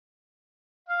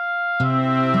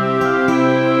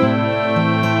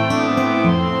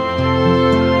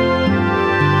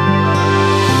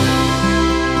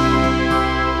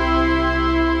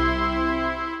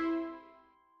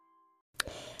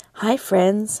Hi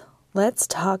friends, let's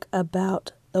talk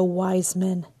about the wise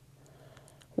men.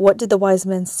 What did the wise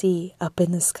men see up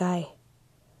in the sky?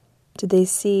 Did they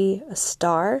see a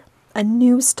star? A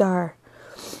new star.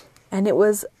 And it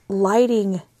was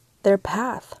lighting their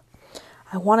path.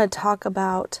 I want to talk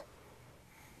about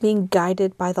being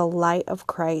guided by the light of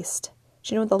Christ.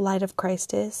 Do you know what the light of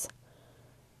Christ is?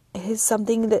 It is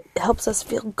something that helps us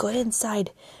feel good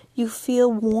inside. You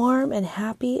feel warm and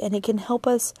happy, and it can help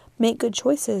us make good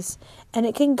choices. And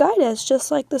it can guide us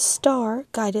just like the star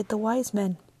guided the wise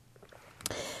men.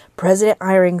 President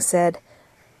Eyring said,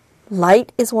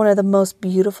 "Light is one of the most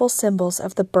beautiful symbols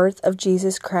of the birth of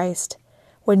Jesus Christ.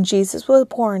 When Jesus was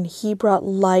born, he brought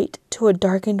light to a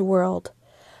darkened world.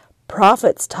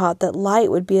 Prophets taught that light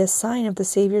would be a sign of the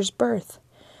Savior's birth.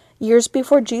 Years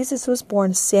before Jesus was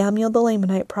born, Samuel the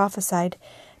Lamanite prophesied,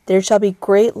 'There shall be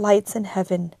great lights in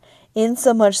heaven,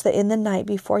 insomuch that in the night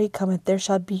before he cometh there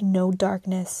shall be no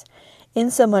darkness,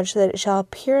 insomuch that it shall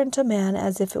appear unto man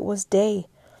as if it was day.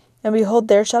 And behold,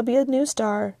 there shall be a new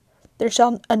star, there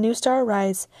shall a new star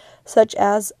arise, such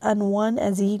as an one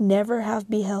as ye never have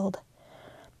beheld.'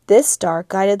 This star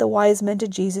guided the wise men to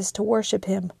Jesus to worship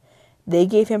him. They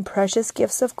gave him precious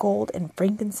gifts of gold and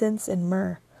frankincense and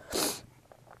myrrh.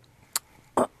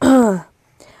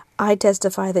 I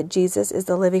testify that Jesus is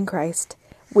the living Christ.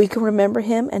 We can remember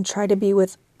him and try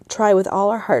with all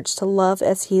our hearts to love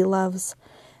as he loves.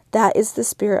 That is the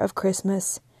spirit of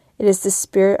Christmas. It is the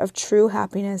spirit of true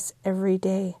happiness every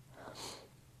day."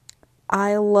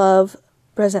 I love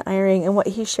President Eyring and what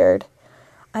he shared.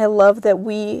 I love that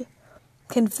we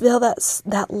can feel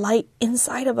that light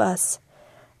inside of us.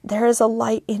 There is a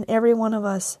light in every one of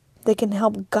us that can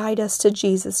help guide us to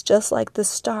Jesus, just like the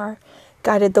star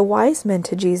guided the wise men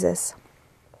to Jesus.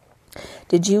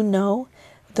 Did you know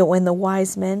that when the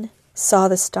wise men saw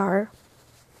the star,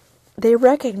 they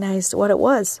recognized what it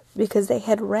was because they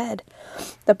had read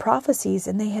the prophecies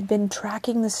and they had been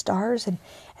tracking the stars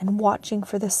and watching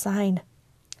for the sign?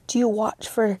 Do you watch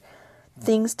for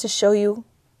things to show you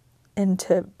and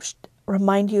to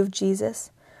remind you of Jesus?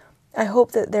 I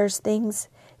hope that there's things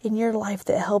in your life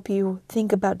that help you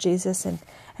think about Jesus and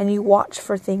you watch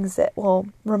for things that will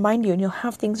remind you, and you'll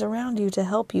have things around you to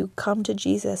help you come to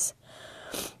Jesus.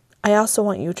 I also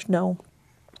want you to know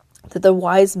that the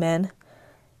wise men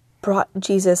brought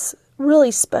Jesus really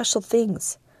special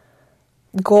things.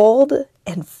 Gold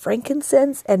and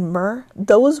frankincense and myrrh,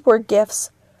 those were gifts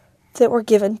that were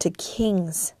given to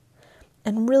kings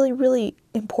and really, really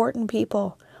important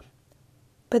people.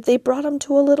 But they brought them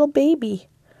to a little baby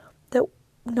that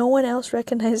no one else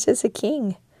recognized as a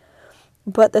king.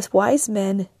 But the wise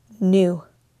men knew.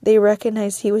 They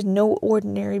recognized he was no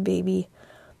ordinary baby.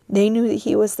 They knew that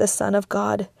he was the Son of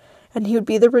God, and he would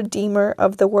be the Redeemer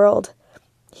of the world.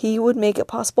 He would make it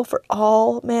possible for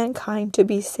all mankind to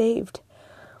be saved.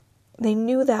 They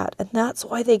knew that, and that's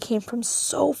why they came from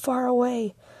so far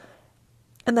away.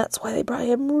 And that's why they brought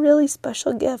him really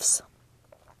special gifts.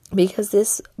 Because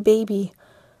this baby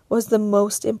was the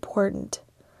most important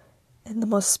and the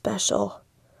most special.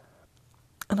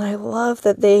 And I love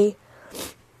that they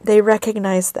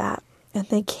recognized that, and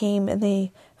they came and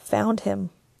they found him.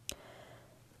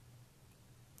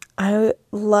 I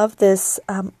love this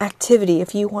activity.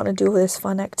 If you want to do this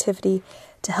fun activity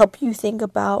to help you think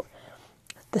about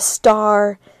the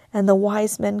star and the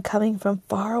wise men coming from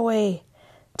far away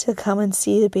to come and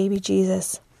see the baby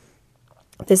Jesus.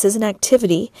 This is an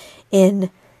activity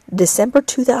in December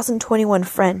 2021,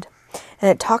 friend. And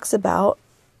it talks about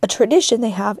a tradition they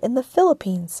have in the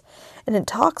Philippines. And it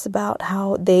talks about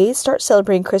how they start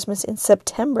celebrating Christmas in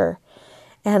September.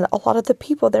 And a lot of the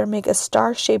people there make a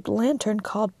star-shaped lantern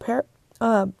called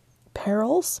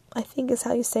paroles, I think is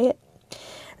how you say it.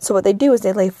 So what they do is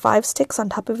they lay 5 sticks on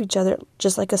top of each other,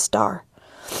 just like a star.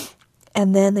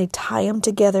 And then they tie them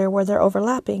together where they're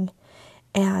overlapping.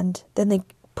 And then they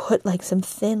put like some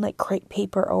thin like crepe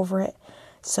paper over it.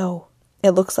 So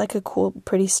it looks like a cool,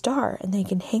 pretty star. And they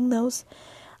can hang those.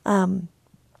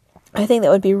 I think that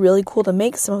would be really cool to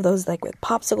make some of those like with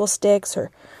popsicle sticks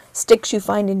or sticks you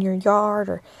find in your yard.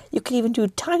 Or you could even do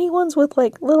tiny ones with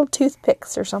like little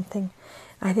toothpicks or something.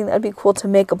 I think that would be cool to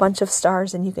make a bunch of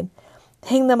stars, and you can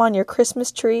hang them on your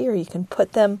Christmas tree, or you can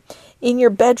put them in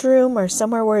your bedroom or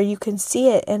somewhere where you can see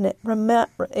it, and it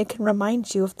can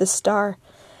remind you of the star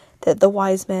that the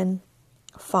wise men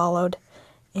followed.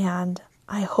 And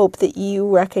I hope that you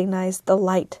recognize the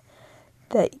light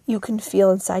that you can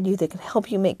feel inside you that can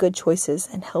help you make good choices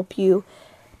and help you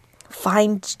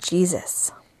find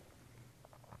Jesus.